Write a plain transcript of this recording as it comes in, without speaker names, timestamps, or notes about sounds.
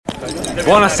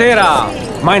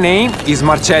Buonasera! My name is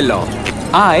Marcello.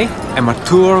 I am a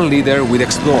tour leader with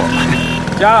Explore.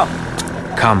 Ciao!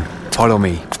 Come, follow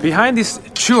me. Behind this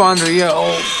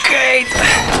 200-year-old gate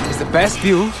is the best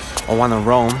view of one of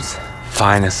Rome's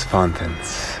finest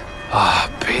fountains.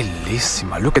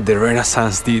 Bellissima. Look at the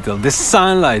Renaissance detail, the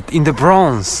sunlight in the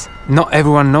bronze. Not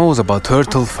everyone knows about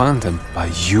Turtle Fountain,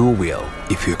 but you will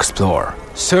if you explore.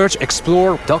 Search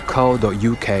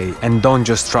explore.co.uk and don't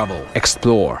just travel,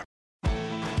 explore.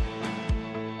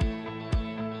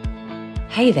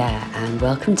 Hey there, and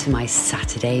welcome to my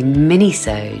Saturday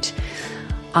Minisode.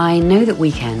 I know that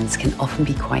weekends can often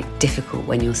be quite difficult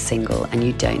when you're single and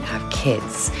you don't have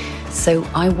kids, so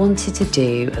I wanted to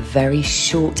do a very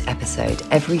short episode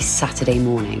every Saturday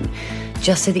morning,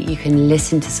 just so that you can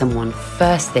listen to someone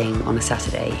first thing on a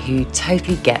Saturday who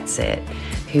totally gets it,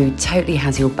 who totally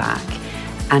has your back,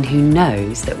 and who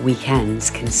knows that weekends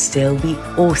can still be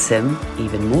awesome,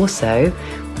 even more so,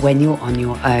 when you're on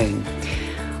your own.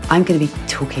 I'm going to be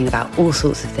talking about all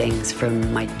sorts of things,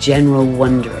 from my general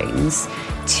wonderings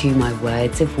to my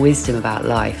words of wisdom about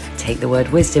life. Take the word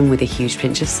wisdom with a huge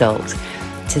pinch of salt.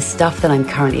 To stuff that I'm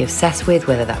currently obsessed with,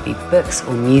 whether that be books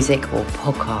or music or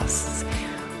podcasts.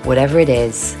 Whatever it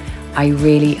is, I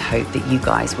really hope that you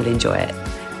guys will enjoy it.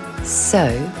 So,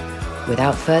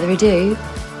 without further ado,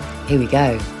 here we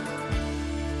go.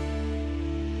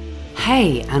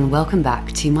 Hey, and welcome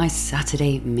back to my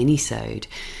Saturday Minisode.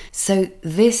 So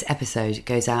this episode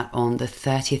goes out on the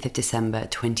 30th of December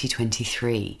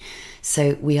 2023.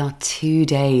 So we are 2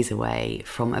 days away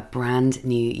from a brand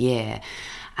new year.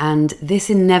 And this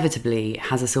inevitably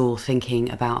has us all thinking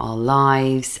about our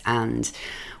lives and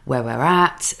where we're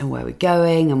at and where we're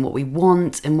going and what we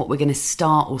want and what we're going to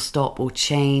start or stop or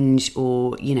change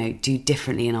or, do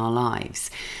differently in our lives.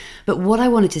 But what I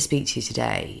wanted to speak to you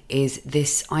today is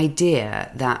this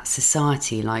idea that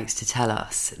society likes to tell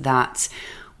us, that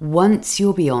once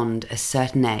you're beyond a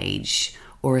certain age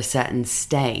or a certain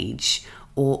stage,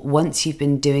 or once you've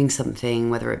been doing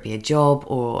something, whether it be a job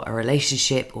or a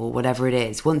relationship or whatever it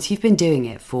is, once you've been doing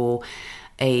it for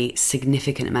a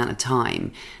significant amount of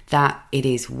time, that it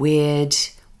is weird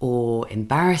or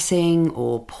embarrassing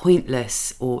or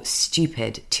pointless or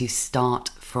stupid to start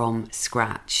from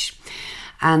scratch.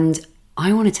 And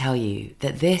I want to tell you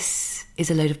that this is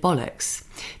a load of bollocks,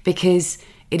 because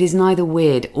it is neither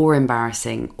weird or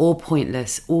embarrassing or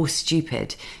pointless or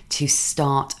stupid to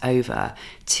start over,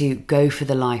 to go for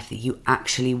the life that you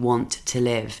actually want to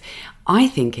live. I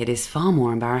think it is far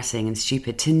more embarrassing and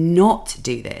stupid to not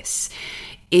do this.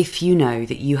 If you know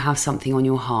that you have something on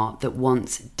your heart that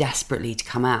wants desperately to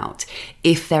come out,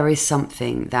 if there is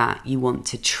something that you want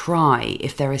to try,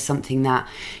 if there is something that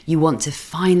you want to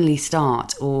finally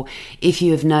start, or if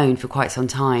you have known for quite some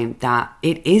time that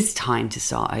it is time to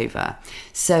start over.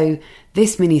 So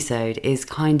this minisode is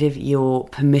kind of your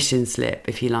permission slip,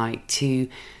 if you like, to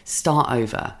start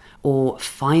over or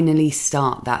finally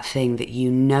start that thing that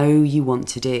you know you want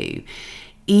to do.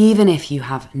 Even if you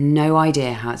have no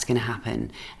idea how it's going to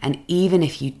happen, and even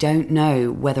if you don't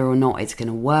know whether or not it's going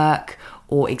to work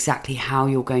or exactly how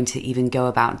you're going to even go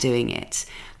about doing it,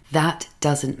 that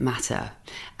doesn't matter.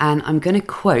 And I'm going to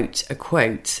quote a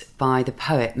quote by the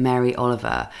poet Mary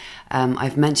Oliver.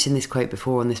 I've mentioned this quote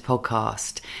before on this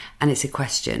podcast, and it's a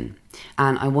question.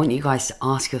 And I want you guys to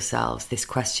ask yourselves this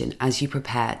question as you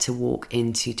prepare to walk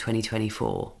into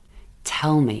 2024.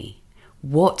 Tell me,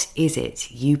 what is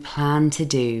it you plan to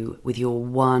do with your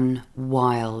one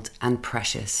wild and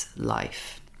precious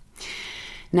life?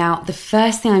 Now, the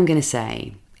first thing I'm going to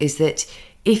say is that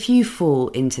if you fall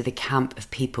into the camp of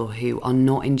people who are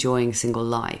not enjoying single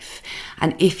life,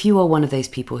 and if you are one of those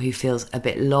people who feels a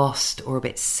bit lost or a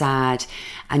bit sad,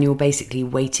 and you're basically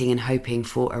waiting and hoping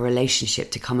for a relationship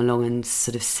to come along and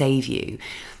sort of save you,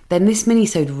 then this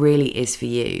minisode really is for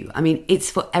you. I mean, it's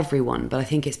for everyone, but I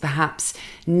think it's perhaps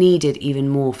needed even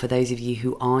more for those of you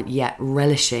who aren't yet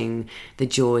relishing the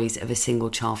joys of a single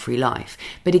child-free life.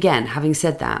 But again, having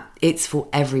said that, it's for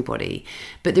everybody.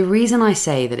 But the reason I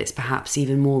say that it's perhaps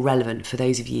even more relevant for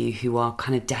those of you who are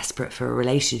kind of desperate for a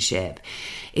relationship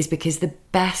is because the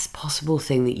best possible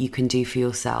thing that you can do for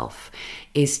yourself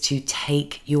is to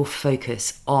take your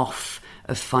focus off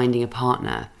of finding a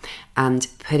partner and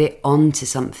put it onto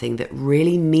something that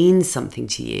really means something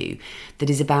to you, that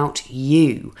is about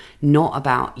you, not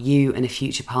about you and a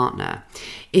future partner.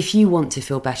 If you want to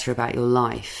feel better about your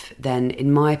life, then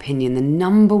in my opinion, the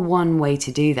number one way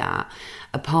to do that,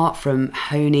 apart from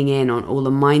honing in on all the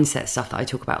mindset stuff that I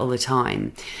talk about all the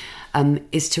time,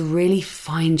 is to really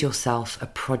find yourself a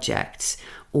project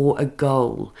or a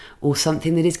goal or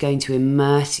something that is going to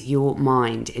immerse your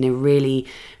mind in a really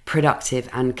productive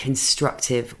and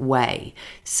constructive way.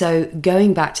 So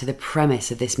going back to the premise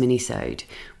of this minisode,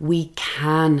 we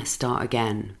can start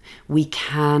again. We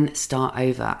can start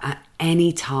over at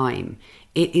any time.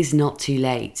 It is not too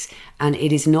late, and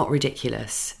it is not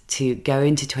ridiculous to go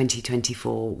into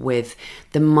 2024 with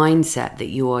the mindset that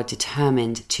you are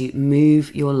determined to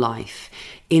move your life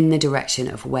in the direction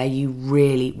of where you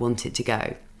really want it to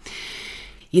go.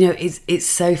 You know, it's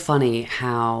so funny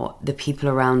how the people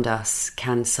around us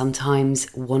can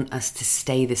sometimes want us to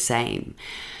stay the same.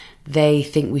 They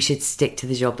think we should stick to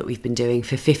the job that we've been doing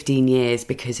for 15 years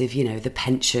because of, you know, the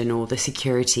pension or the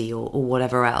security or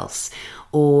whatever else.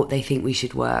 Or they think we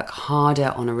should work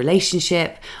harder on a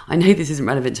relationship. I know this isn't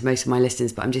relevant to most of my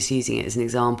listeners, but I'm just using it as an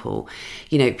example.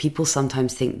 You know, people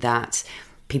sometimes think that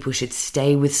people should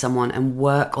stay with someone and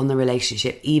work on the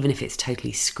relationship even if it's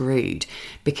totally screwed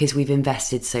because we've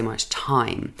invested so much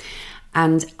time.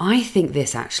 And I think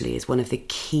this actually is one of the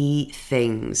key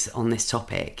things on this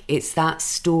topic. It's that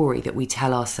story that we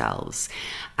tell ourselves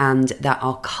and that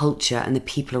our culture and the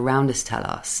people around us tell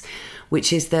us,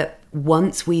 which is that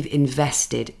once we've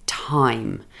invested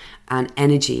time and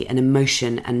energy and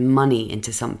emotion and money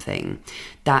into something,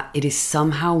 that it is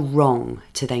somehow wrong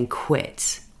to then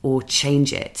quit or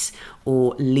change it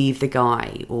or leave the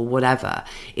guy or whatever.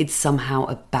 It's somehow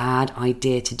a bad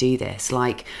idea to do this.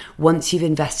 Like, once you've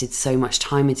invested so much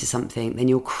time into something, then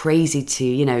you're crazy to,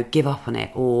 you know, give up on it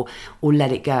or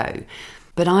let it go.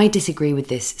 But I disagree with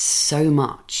this so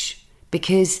much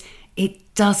because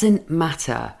it doesn't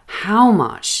matter how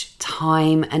much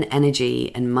time and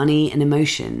energy and money and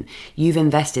emotion you've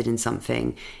invested in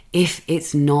something if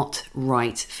it's not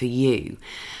right for you.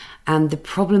 And the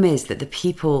problem is that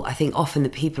I think often the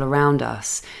people around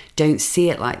us don't see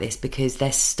it like this because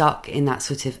they're stuck in that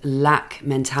sort of lack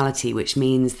mentality, which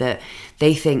means that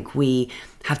they think we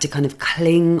have to kind of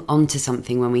cling onto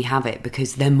something when we have it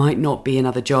because there might not be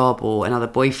another job or another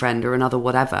boyfriend or another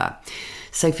whatever.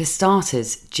 So for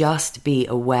starters, just be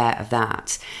aware of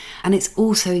that. And it's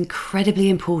also incredibly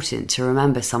important to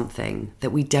remember something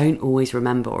that we don't always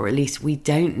remember, or at least we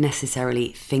don't necessarily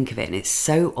think of it. And it's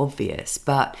so obvious,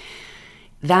 but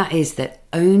that is that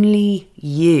only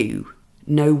you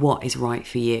know what is right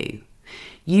for you.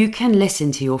 You can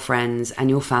listen to your friends and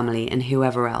your family and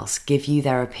whoever else give you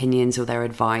their opinions or their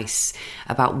advice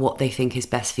about what they think is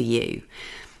best for you.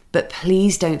 But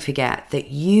please don't forget that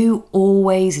you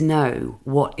always know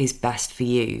what is best for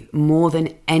you more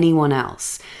than anyone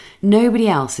else. Nobody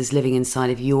else is living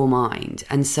inside of your mind.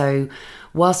 And so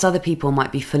whilst other people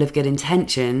might be full of good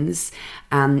intentions,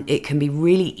 and it can be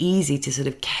really easy to sort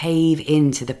of cave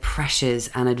into the pressures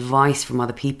and advice from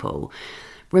other people,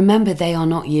 remember they are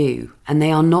not you and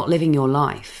they are not living your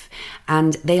life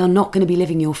and they are not going to be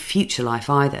living your future life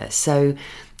either. So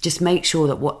just make sure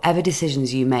that whatever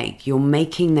decisions you make, you're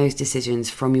making those decisions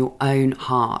from your own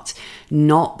heart,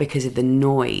 not because of the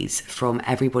noise from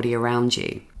everybody around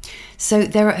you. So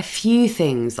there are a few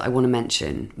things that I want to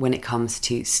mention when it comes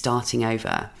to starting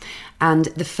over. And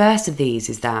the first of these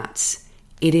is that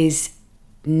it is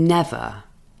never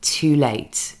too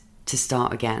late to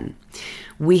start again.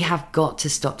 We have got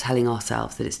to stop telling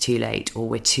ourselves that it's too late or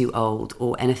we're too old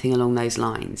or anything along those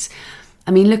lines.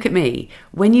 I mean, look at me.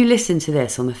 When you listen to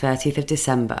this on the 30th of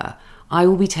December, I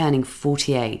will be turning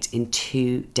 48 in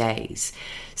 2 days.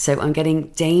 So I'm getting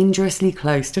dangerously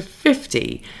close to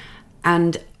 50.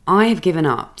 And I have given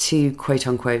up 2 quote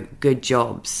unquote good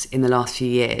jobs in the last few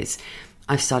years.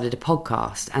 I've started a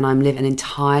podcast and I'm living an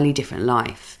entirely different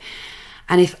life.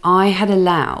 And if I had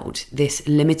allowed this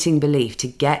limiting belief to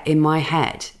get in my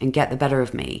head and get the better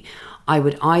of me, I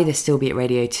would either still be at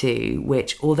Radio 2,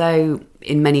 which although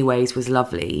in many ways was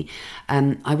lovely,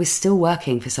 I was still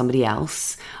working for somebody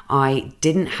else. I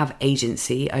didn't have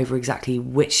agency over exactly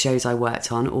which shows I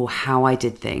worked on or how I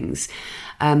did things.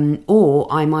 Or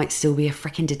I might still be a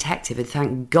freaking detective, and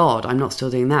thank God I'm not still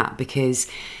doing that, because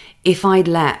if I'd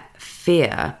let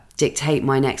fear dictate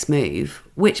my next move,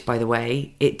 which by the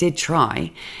way, it did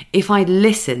try, if I'd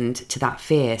listened to that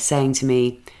fear saying to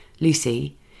me,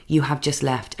 Lucy, you have just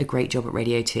left a great job at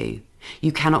Radio 2.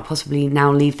 You cannot possibly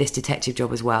now leave this detective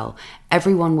job as well.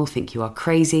 Everyone will think you are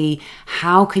crazy.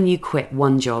 How can you quit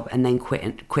one job and then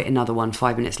quit another one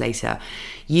 5 minutes later?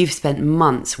 You've spent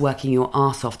months working your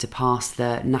arse off to pass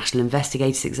the National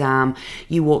Investigators exam.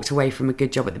 You walked away from a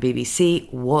good job at the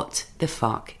BBC. What the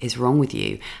fuck is wrong with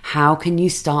you? How can you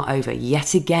start over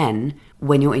yet again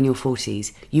when you're in your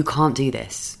 40s? You can't do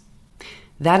this.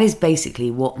 That is basically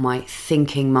what my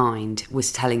thinking mind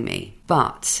was telling me.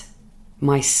 But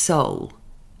my soul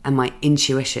and my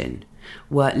intuition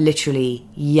were literally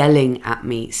yelling at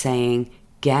me saying,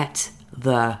 get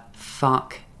the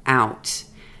fuck out.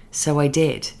 So I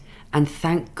did. And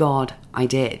thank God I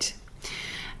did.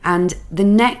 And the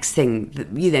next thing,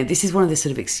 this is one of the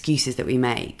sort of excuses that we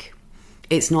make.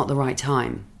 It's not the right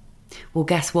time. Well,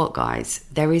 guess what, guys?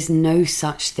 There is no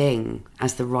such thing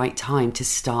as the right time to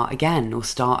start again or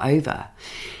start over.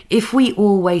 If we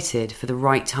all waited for the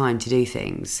right time to do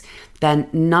things, then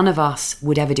none of us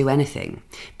would ever do anything,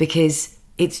 because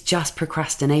it's just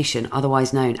procrastination,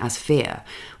 otherwise known as fear.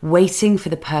 Waiting for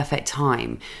the perfect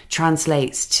time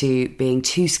translates to being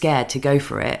too scared to go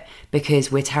for it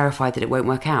because we're terrified that it won't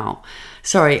work out.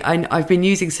 Sorry, I've been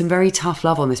using some very tough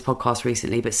love on this podcast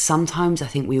recently, but sometimes I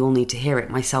think we all need to hear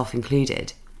it, myself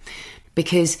included.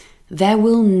 Because there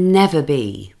will never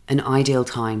be an ideal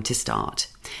time to start.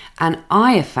 And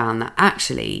I have found that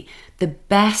actually the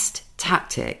best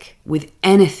tactic with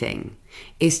anything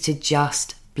is to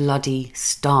just bloody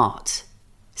start.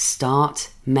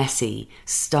 Start messy,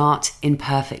 start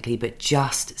imperfectly, but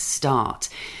just start.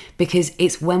 Because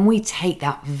it's when we take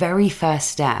that very first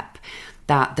step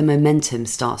that the momentum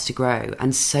starts to grow,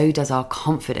 and so does our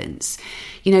confidence.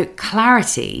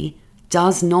 Clarity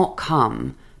does not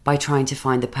come by trying to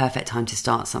find the perfect time to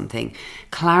start something.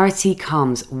 Clarity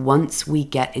comes once we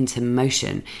get into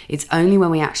motion. It's only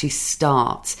when we actually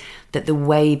start that the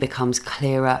way becomes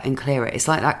clearer and clearer. It's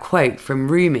like that quote from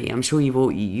Rumi. I'm sure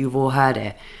you've all heard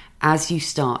it. As you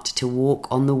start to walk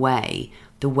on the way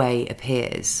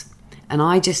appears. And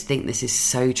I just think this is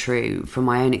so true from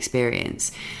my own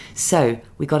experience. So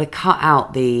we got to cut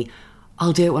out the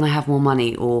I'll do it when I have more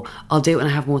money, or I'll do it when I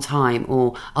have more time,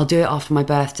 or I'll do it after my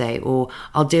birthday, or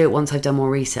I'll do it once I've done more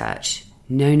research.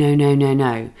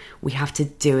 No. We have to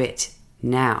do it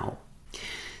now.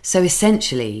 So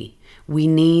essentially, we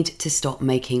need to stop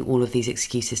making all of these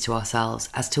excuses to ourselves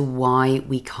as to why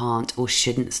we can't or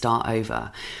shouldn't start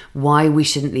over, why we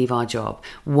shouldn't leave our job,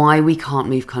 why we can't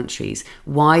move countries,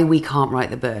 why we can't write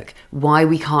the book, why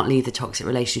we can't leave the toxic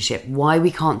relationship, why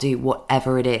we can't do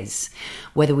whatever it is.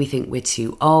 Whether we think we're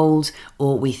too old,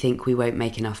 or we think we won't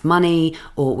make enough money,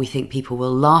 or we think people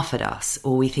will laugh at us,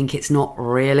 or we think it's not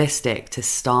realistic to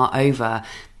start over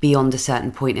beyond a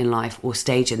certain point in life or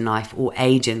stage in life or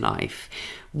age in life.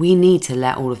 We need to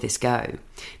let all of this go,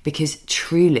 because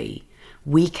truly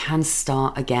we can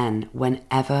start again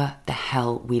whenever the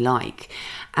hell we like.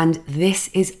 And this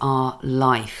is our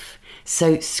life.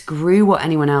 So screw what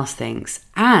anyone else thinks.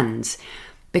 And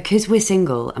because we're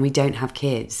single and we don't have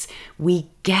kids, we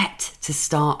get to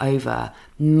start over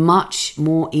much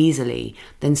more easily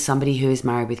than somebody who is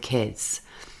married with kids.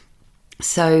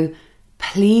 So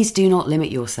please do not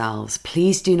limit yourselves.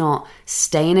 Please do not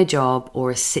stay in a job or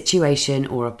a situation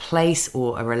or a place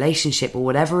or a relationship or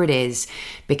whatever it is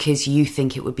because you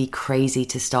think it would be crazy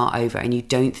to start over and you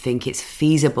don't think it's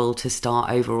feasible to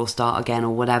start over or start again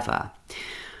or whatever.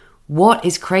 What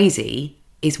is crazy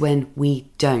is when we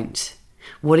don't.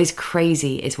 What is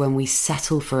crazy is when we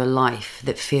settle for a life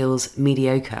that feels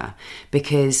mediocre,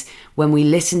 because when we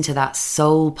listen to that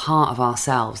soul part of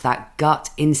ourselves, that gut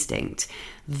instinct,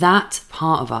 that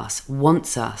part of us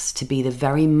wants us to be the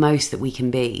very most that we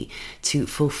can be, to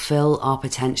fulfill our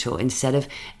potential instead of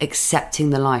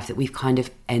accepting the life that we've kind of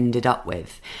ended up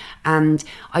with. And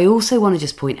I also want to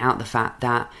just point out the fact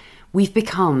that we've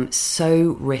become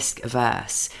so risk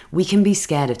averse. We can be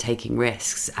scared of taking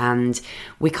risks, and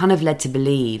we're kind of led to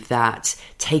believe that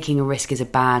taking a risk is a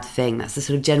bad thing. That's the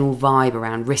sort of general vibe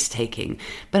around risk taking.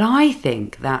 But I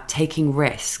think that taking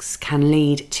risks can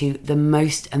lead to the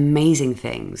most amazing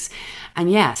things. And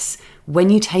yes, when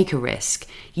you take a risk,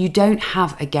 you don't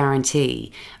have a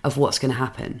guarantee of what's going to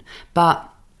happen. But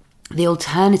the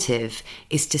alternative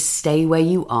is to stay where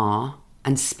you are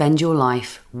and spend your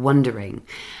life wondering.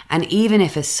 And even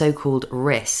if a so-called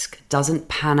risk doesn't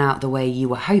pan out the way you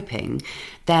were hoping,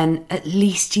 then at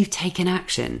least you've taken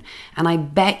action. And I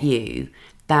bet you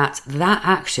that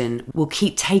action will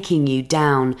keep taking you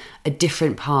down a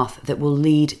different path that will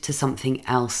lead to something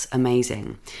else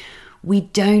amazing. We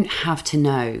don't have to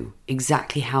know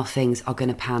exactly how things are going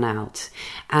to pan out.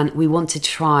 And we want to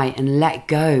try and let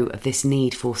go of this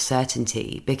need for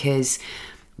certainty, because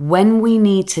when we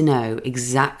need to know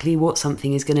exactly what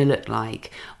something is going to look like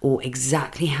or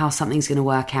exactly how something's going to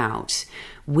work out,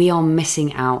 we are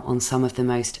missing out on some of the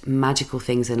most magical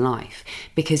things in life,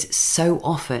 because so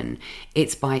often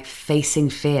it's by facing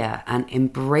fear and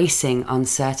embracing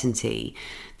uncertainty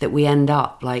that we end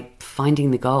up like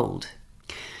finding the gold.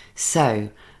 So,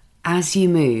 as you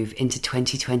move into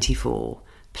 2024,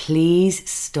 please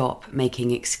stop making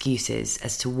excuses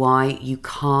as to why you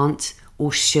can't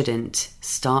or shouldn't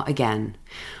start again,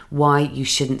 why you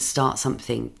shouldn't start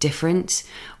something different,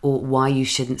 or why you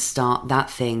shouldn't start that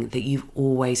thing that you've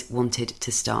always wanted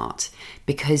to start.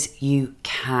 Because you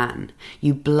can.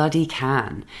 You bloody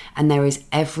can. And there is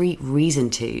every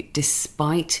reason to,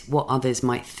 despite what others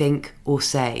might think or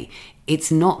say.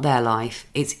 It's not their life,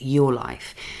 it's your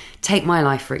life. Take my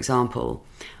life, for example.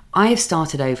 I have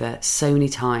started over so many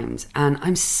times, and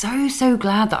I'm so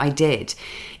glad that I did.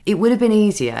 It would have been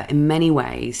easier in many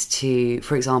ways to,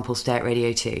 for example, stay at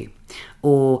Radio 2,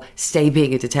 or stay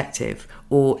being a detective,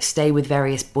 or stay with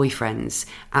various boyfriends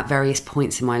at various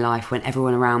points in my life when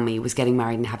everyone around me was getting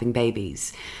married and having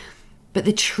babies. But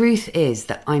the truth is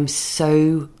that I'm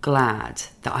so glad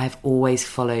that I have always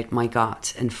followed my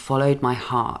gut and followed my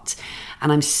heart.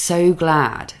 And I'm so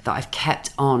glad that I've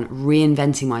kept on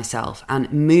reinventing myself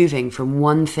and moving from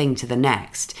one thing to the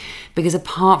next. Because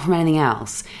apart from anything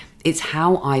else, it's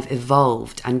how I've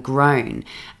evolved and grown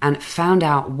and found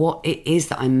out what it is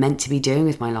that I'm meant to be doing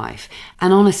with my life.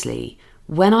 And honestly,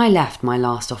 when I left my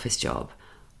last office job,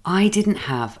 I didn't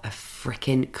have a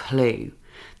freaking clue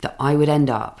that I would end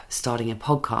up starting a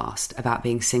podcast about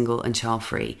being single and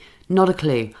child-free. Not a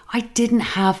clue. I didn't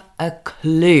have a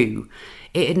clue.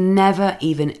 It had never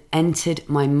even entered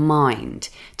my mind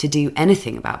to do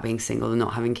anything about being single and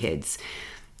not having kids.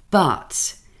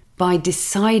 But by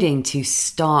deciding to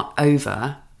start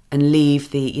over and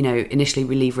leave initially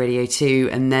we leave Radio 2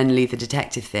 and then leave the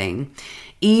detective thing,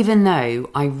 even though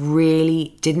I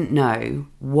really didn't know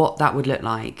what that would look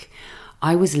like,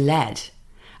 I was led.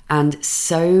 And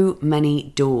so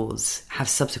many doors have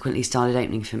subsequently started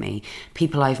opening for me.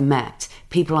 People I've met,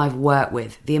 people I've worked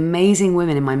with, the amazing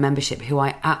women in my membership who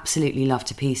I absolutely love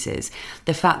to pieces.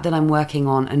 The fact that I'm working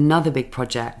on another big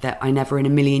project that I never in a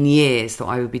million years thought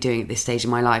I would be doing at this stage of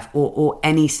my life or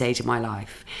any stage of my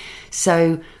life.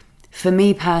 So for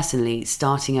me personally,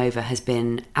 starting over has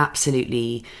been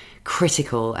absolutely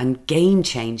critical and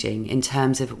game-changing in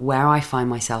terms of where I find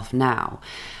myself now.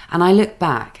 And I look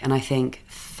back and I think,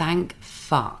 thank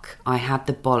fuck I had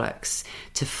the bollocks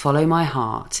to follow my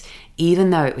heart,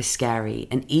 even though it was scary,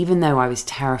 and even though I was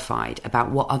terrified about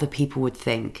what other people would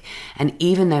think, and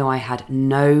even though I had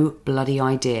no bloody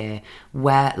idea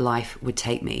where life would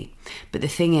take me. But the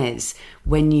thing is,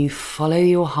 when you follow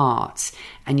your heart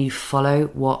and you follow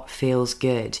what feels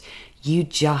good, you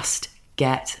just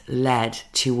get led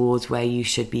towards where you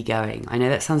should be going. I know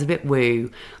that sounds a bit woo,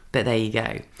 but there you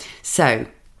go. So,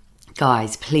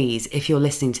 guys, please, if you're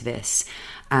listening to this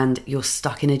and you're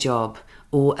stuck in a job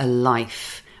or a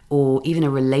life or even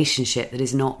a relationship that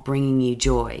is not bringing you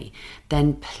joy,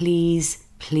 then please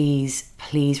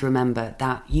remember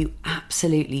that you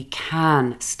absolutely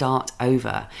can start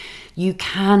over. You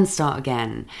can start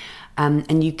again,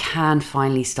 and you can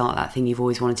finally start that thing you've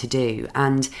always wanted to do.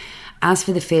 And as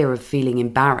for the fear of feeling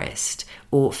embarrassed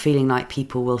or feeling like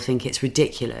people will think it's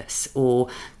ridiculous or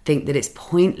think that it's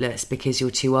pointless because you're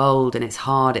too old and it's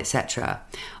hard, etc.,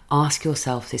 ask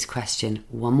yourself this question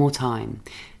one more time.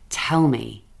 Tell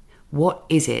me, what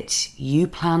is it you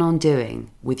plan on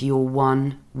doing with your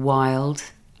one wild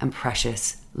and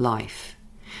precious life?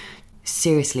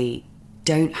 Seriously,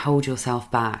 don't hold yourself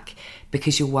back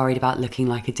because you're worried about looking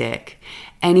like a dick.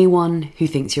 Anyone who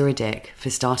thinks you're a dick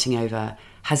for starting over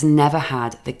has never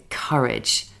had the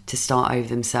courage to start over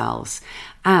themselves.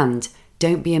 And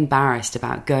don't be embarrassed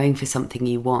about going for something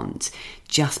you want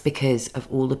just because of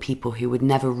all the people who would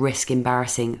never risk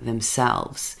embarrassing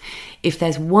themselves. If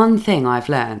there's one thing I've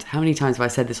learned, how many times have I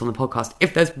said this on the podcast?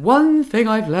 If there's one thing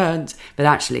I've learned, but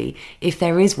actually, if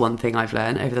there is one thing I've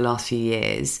learned over the last few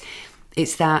years,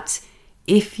 it's that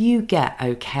if you get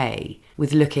okay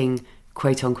with looking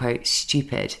quote unquote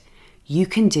stupid, you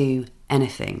can do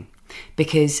anything.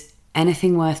 Because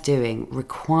anything worth doing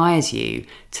requires you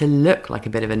to look like a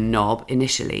bit of a knob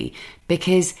initially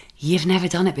because you've never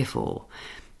done it before.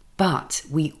 But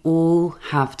we all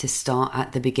have to start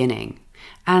at the beginning.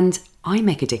 And I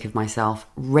make a dick of myself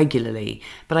regularly,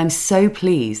 but I'm so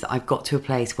pleased that I've got to a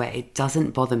place where it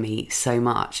doesn't bother me so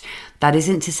much. That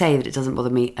isn't to say that it doesn't bother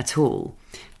me at all,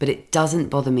 but it doesn't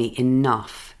bother me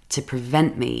enough to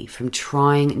prevent me from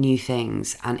trying new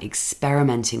things and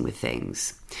experimenting with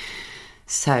things.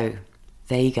 So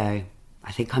there you go.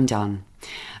 I think I'm done.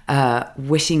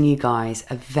 Wishing you guys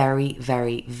a very,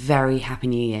 very, very happy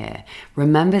new year.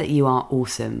 Remember that you are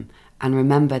awesome, and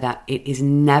remember that it is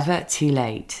never too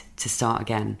late to start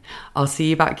again. I'll see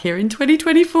you back here in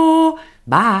 2024.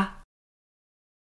 Bye.